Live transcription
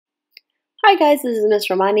Hi guys, this is Ms.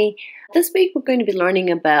 Ramani. This week we're going to be learning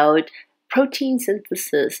about protein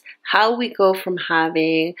synthesis, how we go from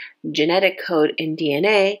having genetic code in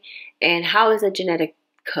DNA and how is a genetic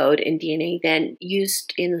code in DNA then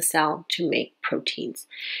used in the cell to make proteins.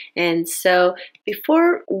 And so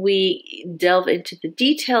before we delve into the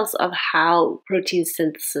details of how protein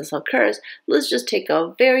synthesis occurs, let's just take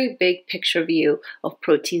a very big picture view of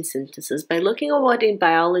protein synthesis by looking at what in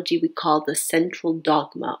biology we call the central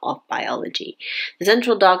dogma of biology. The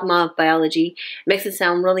central dogma of biology makes it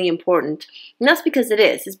sound really important, and that's because it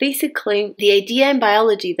is. It's basically the idea in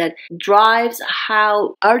biology that drives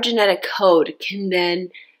how our genetic code can then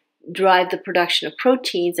drive the production of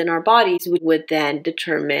proteins in our bodies, would then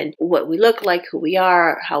determine what we look like, who we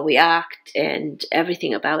are, how we act, and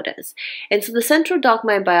everything about us. And so the central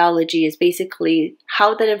dogma in biology is basically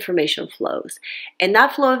how that information flows. And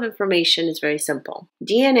that flow of information is very simple.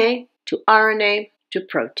 DNA to RNA to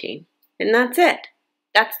protein. And that's it.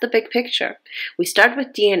 That's the big picture. We start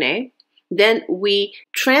with DNA, then we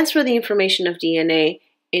transfer the information of DNA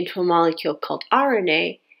into a molecule called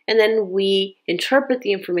RNA, and then we interpret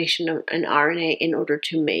the information of an RNA in order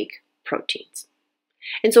to make proteins.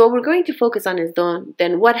 And so what we're going to focus on is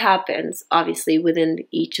then what happens, obviously, within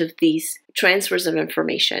each of these transfers of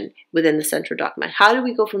information within the central dogma. How do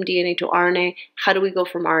we go from DNA to RNA? How do we go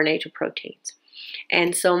from RNA to proteins?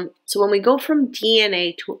 And so when we go from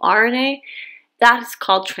DNA to RNA, that is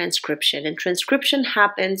called transcription. And transcription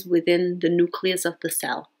happens within the nucleus of the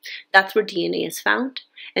cell. That's where DNA is found,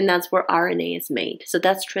 and that's where RNA is made. So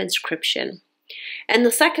that's transcription. And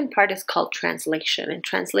the second part is called translation. And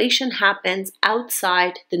translation happens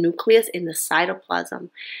outside the nucleus in the cytoplasm,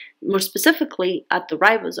 more specifically at the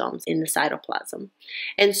ribosomes in the cytoplasm.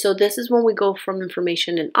 And so this is when we go from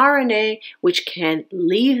information in RNA, which can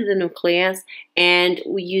leave the nucleus, and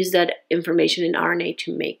we use that information in RNA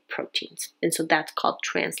to make proteins. And so that's called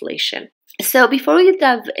translation. So before we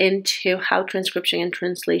dive into how transcription and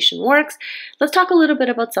translation works, let's talk a little bit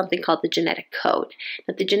about something called the genetic code.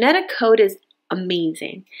 Now, the genetic code is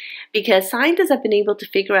amazing because scientists have been able to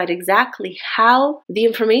figure out exactly how the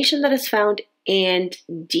information that is found in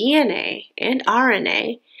DNA and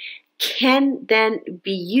RNA can then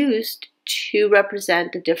be used to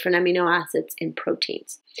represent the different amino acids in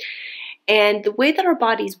proteins. And the way that our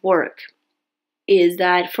bodies work is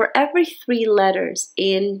that for every 3 letters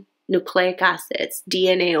in nucleic acids,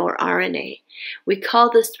 DNA or RNA, we call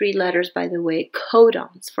those 3 letters, by the way,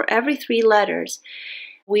 codons. For every 3 letters,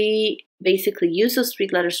 we basically use those 3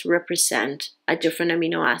 letters to represent a different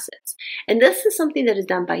amino acids. And this is something that is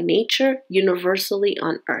done by nature universally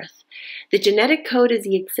on Earth. The genetic code is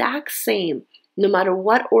the exact same no matter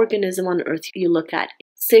what organism on Earth you look at.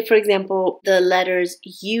 Say, for example, the letters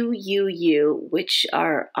UUU, which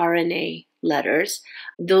are RNA letters,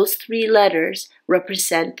 those 3 letters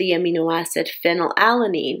represent the amino acid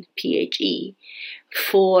phenylalanine, PHE,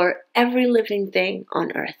 for every living thing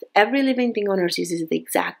on Earth. Every living thing on Earth uses the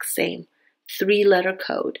exact same 3-letter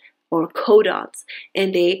code or codons,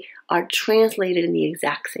 and they are translated in the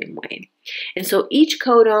exact same way. And so each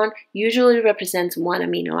codon usually represents 1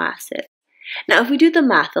 amino acid. Now, if we do the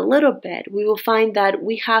math a little bit, we will find that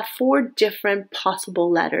we have 4 different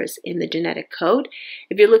possible letters in the genetic code.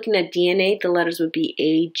 If you're looking at DNA, the letters would be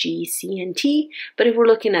A, G, C, and T. But if we're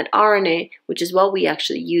looking at RNA, which is what we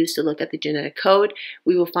actually use to look at the genetic code,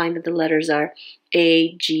 we will find that the letters are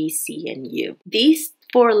A, G, C, and U. These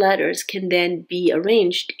 4 letters can then be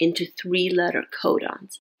arranged into 3-letter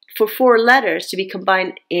codons. For 4 letters to be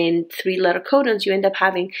combined in 3-letter codons, you end up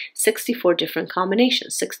having 64 different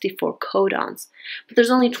combinations, 64 codons. But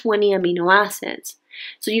there's only 20 amino acids.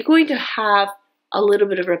 So you're going to have a little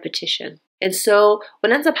bit of repetition. And so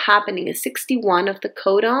what ends up happening is 61 of the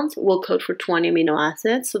codons will code for 20 amino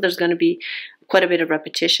acids. So there's going to be quite a bit of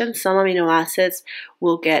repetition. Some amino acids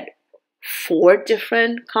will get 4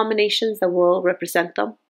 different combinations that will represent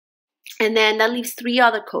them. And then that leaves 3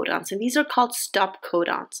 other codons, and these are called stop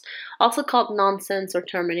codons, also called nonsense or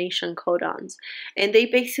termination codons. And they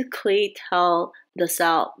basically tell the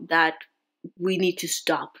cell that we need to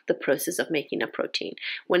stop the process of making a protein.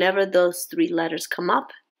 Whenever those 3 letters come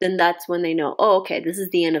up, then that's when they know, oh, okay, this is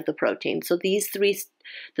the end of the protein. So these 3,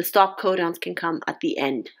 the stop codons can come at the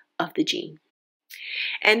end of the gene.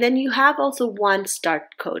 And then you have also 1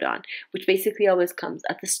 start codon, which basically always comes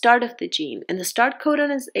at the start of the gene. And the start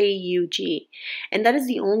codon is AUG. And that is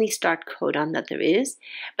the only start codon that there is.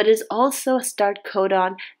 But it is also a start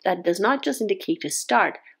codon that does not just indicate a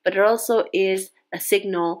start, but it also is a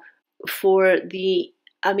signal for the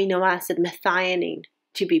amino acid methionine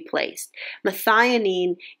to be placed.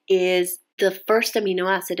 Methionine is the first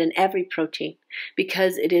amino acid in every protein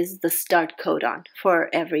because it is the start codon for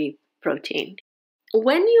every protein.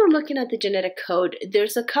 When you're looking at the genetic code,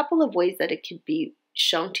 there's a couple of ways that it could be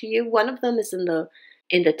shown to you. One of them is in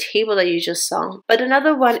the table that you just saw, but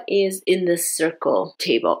another one is in the circle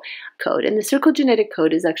table code. And the circle genetic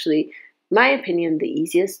code is actually, in my opinion, the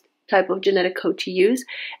easiest type of genetic code to use.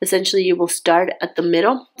 Essentially, you will start at the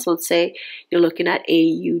middle. So let's say you're looking at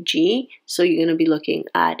AUG. So you're going to be looking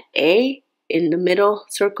at A in the middle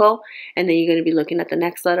circle, and then you're going to be looking at the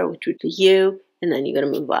next letter, which would be U, and then you're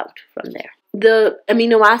going to move out from there. The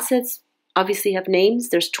amino acids obviously have names.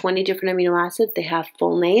 There's 20 different amino acids. They have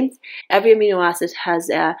full names. Every amino acid has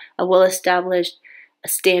a well-established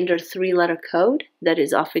standard 3-letter code that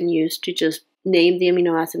is often used to just name the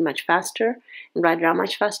amino acid much faster and write it out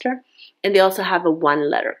much faster. And they also have a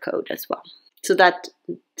 1-letter code as well. So that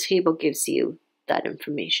table gives you that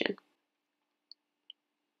information.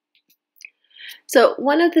 So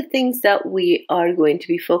one of the things that we are going to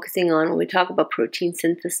be focusing on when we talk about protein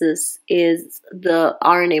synthesis is the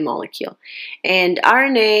RNA molecule. And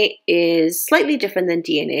RNA is slightly different than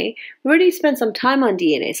DNA. We already spent some time on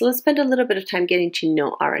DNA, so let's spend a little bit of time getting to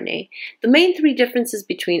know RNA. The main 3 differences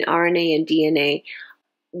between RNA and DNA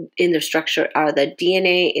in their structure are that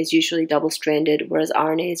DNA is usually double-stranded, whereas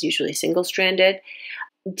RNA is usually single-stranded.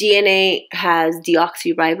 DNA has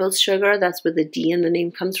deoxyribose sugar, that's where the D in the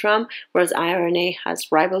name comes from, whereas RNA has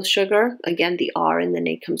ribose sugar. Again, the R in the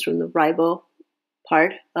name comes from the ribo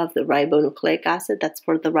part of the ribonucleic acid, that's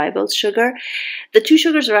for the ribose sugar. The 2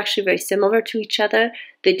 sugars are actually very similar to each other.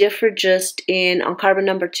 They differ just on carbon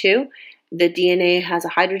number 2. The DNA has a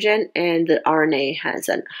hydrogen and the RNA has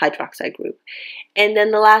a hydroxide group. And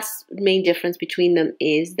then the last main difference between them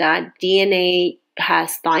is that DNA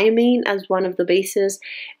has thymine as one of the bases,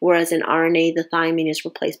 whereas in RNA, the thymine is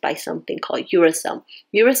replaced by something called uracil.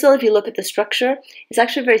 Uracil, if you look at the structure, is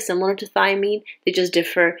actually very similar to thymine. They just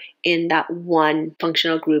differ in that one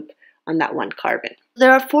functional group on that one carbon.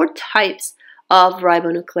 There are 4 types of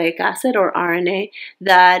ribonucleic acid, or RNA,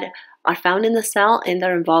 that are found in the cell and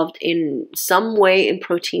they're involved in some way in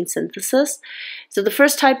protein synthesis. So the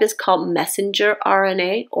first type is called messenger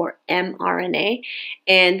RNA, or mRNA,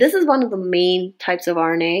 and this is one of the main types of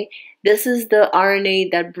RNA. This is the RNA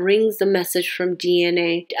that brings the message from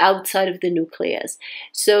DNA outside of the nucleus.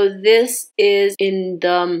 So this is in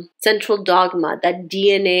the central dogma that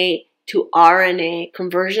DNA to RNA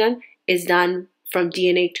conversion is done from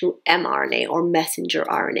DNA to mRNA, or messenger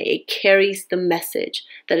RNA. It carries the message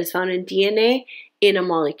that is found in DNA in a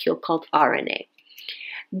molecule called RNA.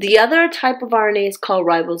 The other type of RNA is called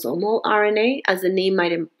ribosomal RNA. As the name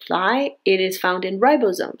might imply, it is found in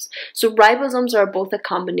ribosomes. So ribosomes are both a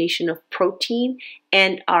combination of protein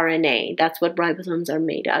and RNA. That's what ribosomes are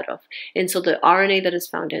made out of. And so the RNA that is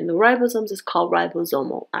found in the ribosomes is called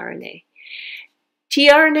ribosomal RNA.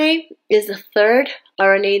 tRNA is the third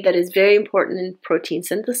RNA that is very important in protein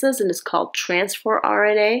synthesis and is called transfer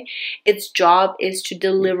RNA. Its job is to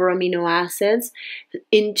deliver amino acids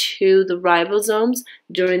into the ribosomes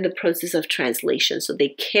during the process of translation. So they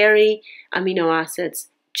carry amino acids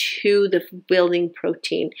to the building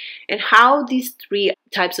protein. And how these 3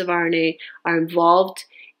 types of RNA are involved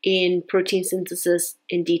in protein synthesis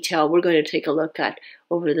in detail, we're going to take a look at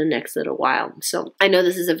over the next little while. So I know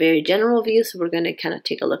this is a very general view, so we're going to kind of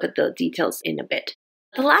take a look at the details in a bit.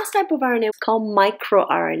 The last type of RNA is called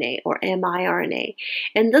microRNA, or mRNA.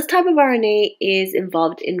 And this type of RNA is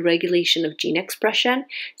involved in regulation of gene expression.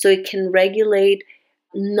 So it can regulate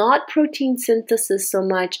not protein synthesis so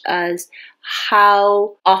much as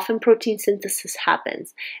how often protein synthesis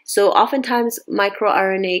happens. So oftentimes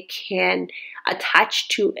microRNA can attach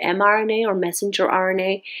to mRNA or messenger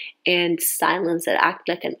RNA and silence it, act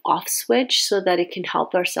like an off switch so that it can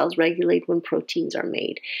help our cells regulate when proteins are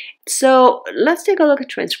made. So let's take a look at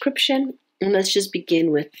transcription, and let's just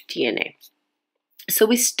begin with DNA. So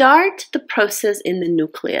we start the process in the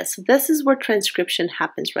nucleus. So this is where transcription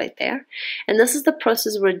happens right there. And this is the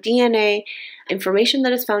process where DNA, information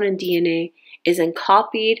that is found in DNA, is then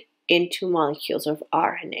copied into molecules of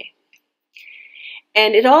RNA.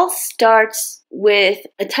 And it all starts with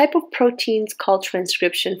a type of proteins called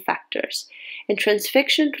transcription factors. And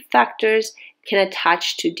transcription factors can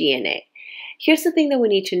attach to DNA. Here's the thing that we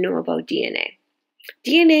need to know about DNA.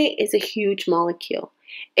 DNA is a huge molecule.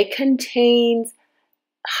 It contains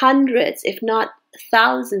hundreds, if not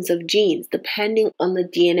thousands of genes depending on the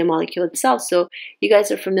DNA molecule itself. So you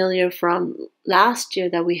guys are familiar from last year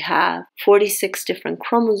that we have 46 different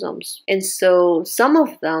chromosomes. And so some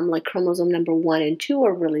of them, like chromosome number 1 and 2,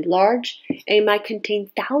 are really large and might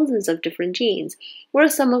contain thousands of different genes.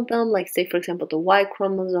 Whereas some of them, like say for example the Y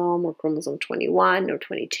chromosome or chromosome 21 or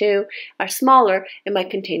 22, are smaller and might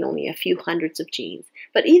contain only a few hundreds of genes.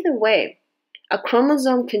 But either way, a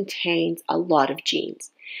chromosome contains a lot of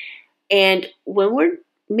genes. And when we're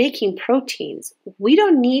making proteins, we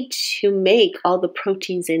don't need to make all the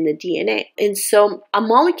proteins in the DNA. And so a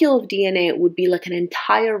molecule of DNA would be like an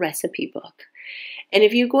entire recipe book. And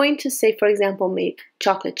if you're going to say, for example, make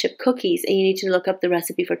chocolate chip cookies and you need to look up the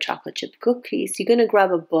recipe for chocolate chip cookies, you're going to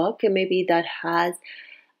grab a book and maybe that has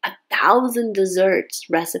 1,000 desserts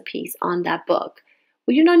recipes on that book.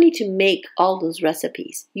 Well, you don't need to make all those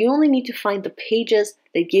recipes. You only need to find the pages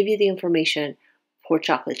that give you the information for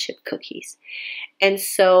chocolate chip cookies. And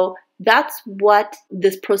so that's what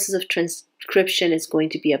this process of transcription is going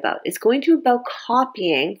to be about. It's going to be about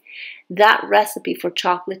copying that recipe for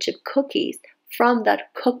chocolate chip cookies from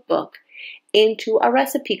that cookbook into a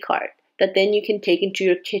recipe card that then you can take into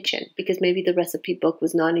your kitchen, because maybe the recipe book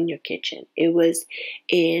was not in your kitchen. It was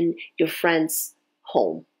in your friend's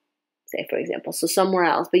home, say for example, so somewhere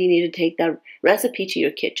else, but you need to take that recipe to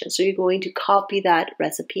your kitchen. So you're going to copy that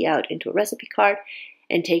recipe out into a recipe card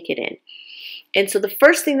and take it in. And so the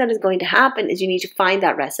first thing that is going to happen is you need to find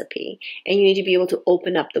that recipe and you need to be able to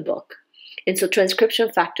open up the book. And so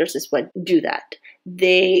transcription factors is what do that.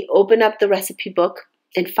 They open up the recipe book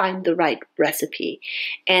and find the right recipe.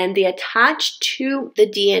 And they attach to the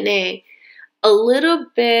DNA a little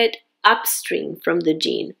bit upstream from the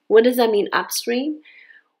gene. What does that mean, upstream?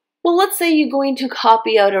 Well, let's say you're going to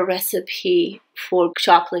copy out a recipe for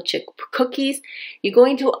chocolate chip cookies. You're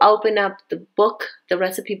going to open up the book, the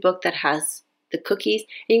recipe book that has the cookies,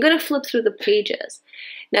 and you're going to flip through the pages.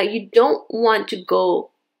 Now, you don't want to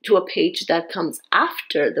go to a page that comes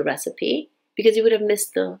after the recipe because you would have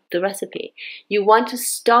missed the recipe. You want to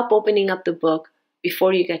stop opening up the book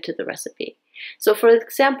before you get to the recipe. So for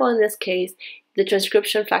example, in this case, the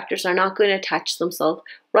transcription factors are not going to attach themselves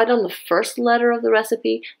right on the first letter of the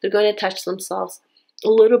recipe. They're going to attach themselves a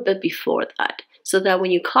little bit before that, so that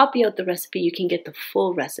when you copy out the recipe, you can get the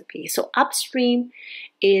full recipe. So upstream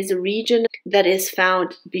is a region that is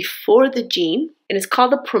found before the gene, and it's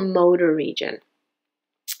called the promoter region.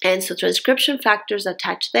 And so transcription factors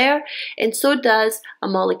attach there, and so does a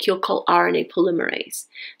molecule called RNA polymerase.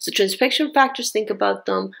 So transcription factors, think about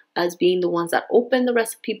them as being the ones that open the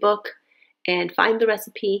recipe book and find the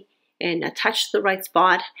recipe and attach to the right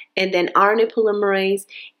spot. And then RNA polymerase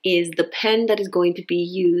is the pen that is going to be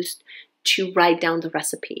used to write down the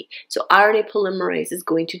recipe. So RNA polymerase is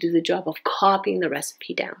going to do the job of copying the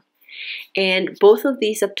recipe down. And both of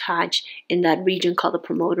these attach in that region called the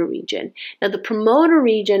promoter region. Now, the promoter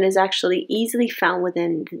region is actually easily found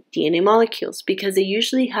within the DNA molecules because they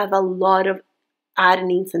usually have a lot of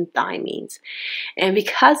adenines and thymines. And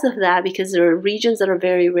because of that, because there are regions that are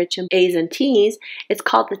very rich in A's and T's, it's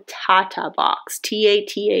called the TATA box,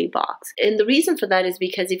 T-A-T-A box. And the reason for that is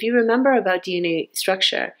because if you remember about DNA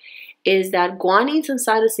structure, is that guanines and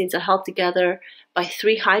cytosines are held together by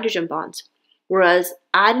 3 hydrogen bonds, whereas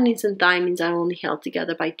adenines and thymines are only held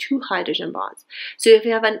together by 2 hydrogen bonds. So if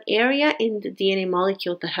you have an area in the DNA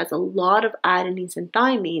molecule that has a lot of adenines and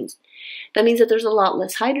thymines, that means that there's a lot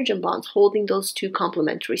less hydrogen bonds holding those 2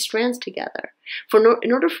 complementary strands together.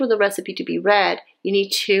 In order for the recipe to be read, you need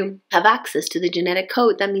to have access to the genetic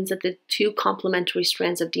code. That means that the 2 complementary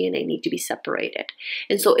strands of DNA need to be separated.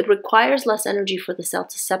 And so it requires less energy for the cell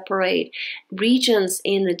to separate regions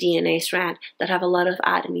in the DNA strand that have a lot of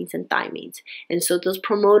adenines and thymines. And so those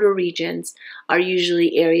promoter regions are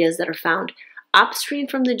usually areas that are found upstream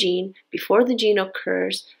from the gene, before the gene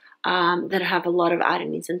occurs, that have a lot of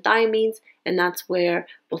adenines and thymines, and that's where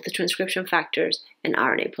both the transcription factors and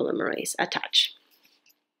RNA polymerase attach.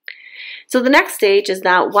 So the next stage is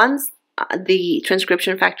that once the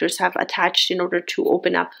transcription factors have attached in order to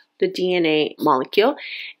open up the DNA molecule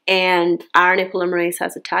and RNA polymerase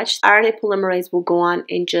has attached, RNA polymerase will go on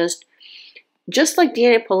and just like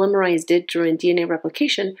DNA polymerase did during DNA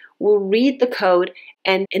replication, will read the code,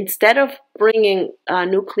 and instead of bringing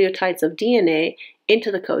nucleotides of DNA into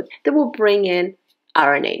the code, they will bring in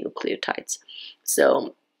RNA nucleotides.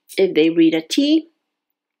 So if they read a T,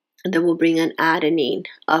 they will bring an adenine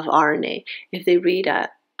of RNA. If they read an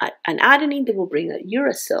adenine, they will bring a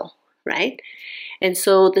uracil, right? And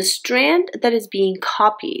so the strand that is being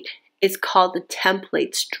copied is called the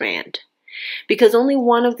template strand. because only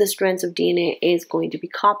one of the strands of DNA is going to be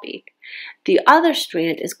copied. The other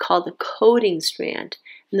strand is called the coding strand.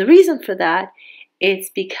 And the reason for that is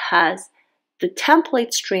because the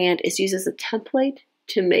template strand is used as a template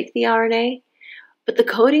to make the RNA, but the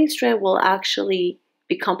coding strand will actually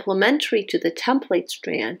be complementary to the template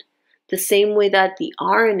strand, the same way that the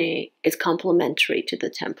RNA is complementary to the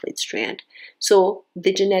template strand. So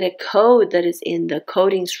the genetic code that is in the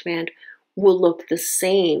coding strand will look the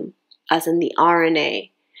same as in the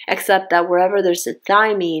RNA, except that wherever there's a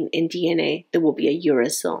thymine in DNA, there will be a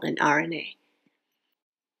uracil in RNA.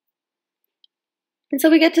 And so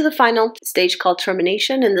we get to the final stage called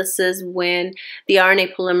termination, and this is when the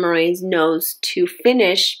RNA polymerase knows to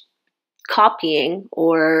finish copying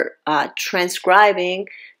or transcribing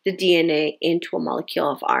the DNA into a molecule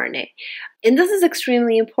of RNA. And this is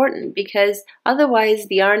extremely important because otherwise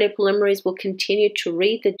the RNA polymerase will continue to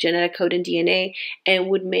read the genetic code in DNA and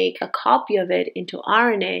would make a copy of it into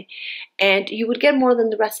RNA, and you would get more than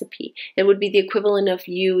the recipe. It would be the equivalent of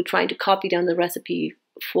you trying to copy down the recipe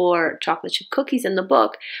for chocolate chip cookies in the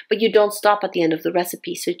book, but you don't stop at the end of the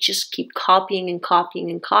recipe. So just keep copying and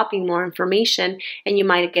copying and copying more information, and you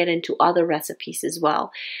might get into other recipes as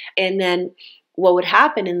well. And then what would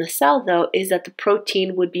happen in the cell, though, is that the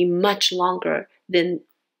protein would be much longer than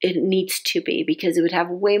it needs to be because it would have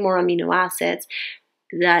way more amino acids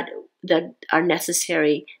that are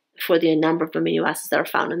necessary for the number of amino acids that are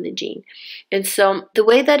found in the gene. And so the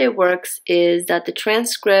way that it works is that the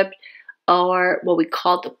transcript, or what we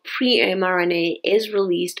call the pre-mRNA, is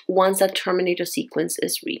released once that terminator sequence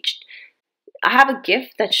is reached. I have a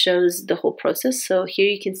GIF that shows the whole process. So here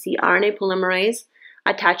you can see RNA polymerase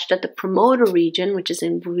attached at the promoter region, which is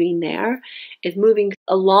in green there, is moving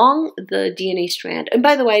along the DNA strand. And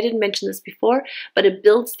by the way, I didn't mention this before, but it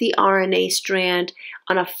builds the RNA strand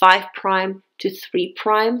on a 5' to 3'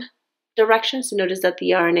 direction. So notice that the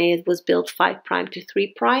RNA was built 5' to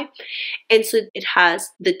 3'. And so it has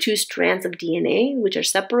the two strands of DNA, which are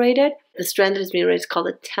separated. The strand that is being raised is called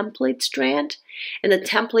a template strand. And the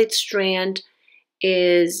template strand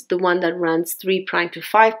is the one that runs 3' to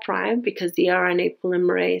 5' because the RNA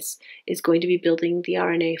polymerase is going to be building the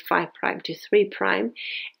RNA 5' to 3'.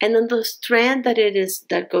 And then the strand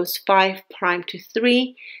that goes 5' to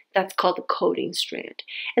 3, that's called the coding strand.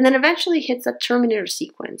 And then eventually hits a terminator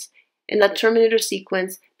sequence. And that terminator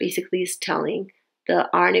sequence basically is telling the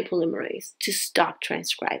RNA polymerase to stop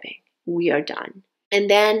transcribing. We are done.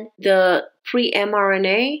 And then the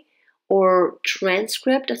pre-mRNA, or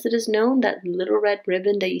transcript as it is known, that little red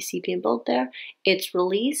ribbon that you see being built there, it's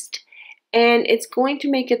released and it's going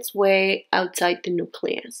to make its way outside the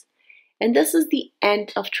nucleus. And this is the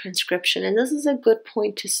end of transcription, and this is a good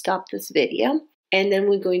point to stop this video. And then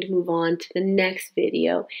we're going to move on to the next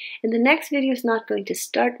video. And the next video is not going to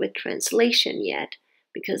start with translation yet,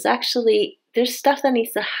 because actually there's stuff that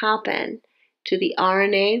needs to happen to the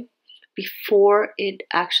RNA before it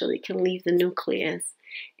actually can leave the nucleus.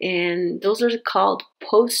 And those are called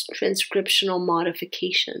post-transcriptional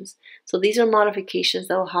modifications. So these are modifications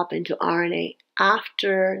that will happen to RNA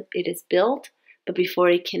after it is built, but before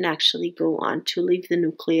it can actually go on to leave the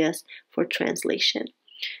nucleus for translation.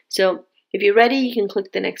 So if you're ready, you can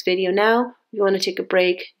click the next video now. If you want to take a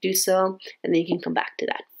break, do so, and then you can come back to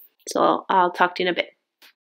that. So I'll talk to you in a bit.